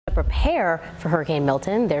prepare for Hurricane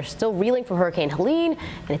Milton. They're still reeling from Hurricane Helene,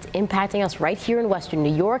 and it's impacting us right here in Western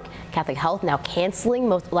New York. Catholic Health now canceling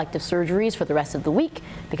most elective surgeries for the rest of the week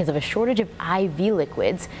because of a shortage of IV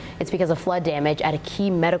liquids. It's because of flood damage at a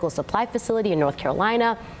key medical supply facility in North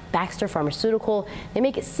Carolina. Baxter Pharmaceutical, they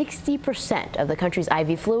make 60% of the country's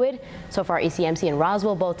IV fluid. So far, ECMC and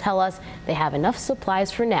Roswell both tell us they have enough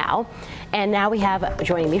supplies for now. And now we have,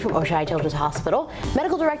 joining me from Oishei Children's Hospital,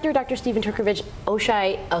 Medical Director Dr. Stephen Turkovich.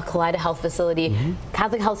 Oishei, a Kaleida Health facility.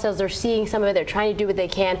 Catholic Health says they're seeing some of it. They're trying to do what they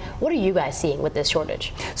can. What are you guys seeing with this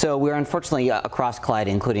shortage? So we're unfortunately across Kaleida,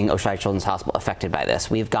 including Oishei Children's Hospital, affected by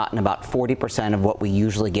this. We've gotten about 40% of what we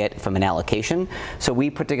usually get from an allocation. So we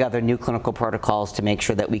put together new clinical protocols to make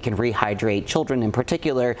sure that we can rehydrate children in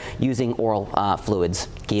particular using oral fluids.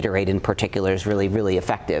 Gatorade in particular is really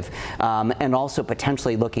effective. And also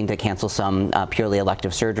potentially looking to cancel some purely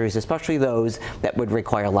elective surgeries, especially those that would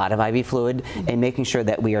require a lot of IV fluid, and making sure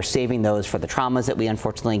that we are saving those for the traumas that we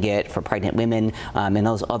unfortunately get for pregnant women and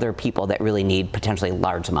those other people that really need potentially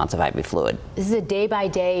large amounts of IV fluid. This is a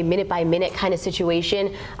day-by-day, minute-by-minute kind of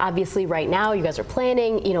situation. Obviously right now you guys are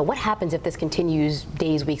planning, what happens if this continues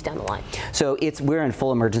days, weeks down the line? So we're in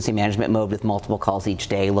full emergency management mode with multiple calls each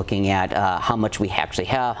day, looking at how much we actually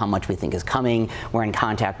have, how much we think is coming. We're in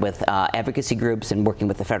contact with advocacy groups and working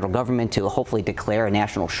with the federal government to hopefully declare a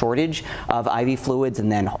national shortage of IV fluids,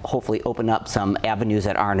 and then hopefully open up some avenues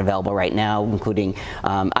that aren't available right now, including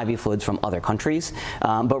IV fluids from other countries.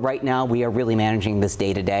 But right now we are really managing this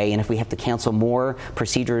day to day, and if we have to cancel more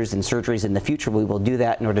procedures and surgeries in the future, we will do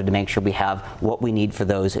that in order to make sure we have what we need for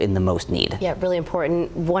those in the most need. Yeah, really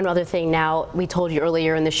important. One other thing now, we told you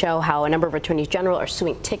earlier in the show how a number of attorneys general are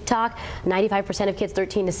suing TikTok. 95% of kids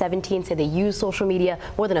 13 to 17 say they use social media.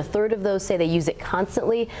 More than a third of those say they use it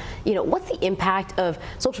constantly. What's the impact of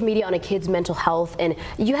social media on a kid's mental health? And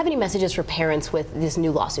do you have any messages for parents with this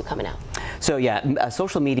new lawsuit coming out? So yeah,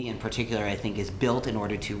 social media in particular, I think, is built in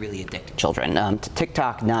order to really addict children. To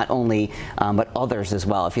TikTok not only, but others as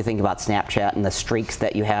well. If you think about Snapchat and the streaks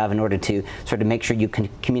that you have in order to sort of make sure you can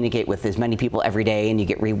communicate with as many people every day and you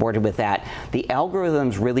get rewarded with that, the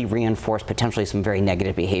algorithms really reinforce potentially some very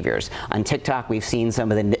negative behaviors. On TikTok, we've seen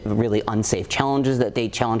some of the really unsafe challenges that they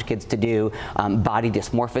challenge kids to do, body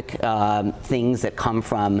dysmorphic things that come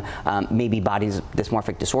from maybe body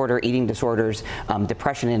dysmorphic disorder, eating disorders,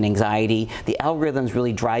 depression and anxiety. The algorithms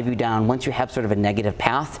really drive you down once you have sort of a negative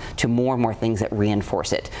path to more and more things that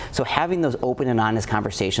reinforce it. So having those open and honest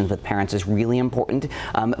conversations with parents is really important,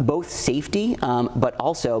 both safety, but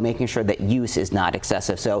also making sure that use is not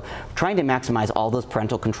excessive. So trying to maximize all those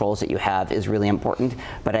parental controls that you have is really important,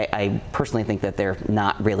 but I personally think that they're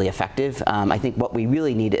not really effective. I think what we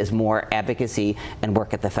really need is more advocacy and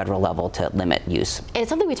work at the federal level to limit use. And it's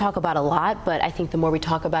something we talk about a lot, but I think the more we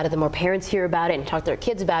talk about it, the more parents hear about it and talk to their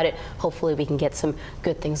kids about it. Hopefully we can get some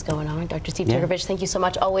good things going on. Dr. Steve Turkovich, thank you so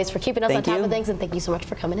much always for keeping us on top of things, and thank you so much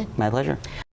for coming in. My pleasure.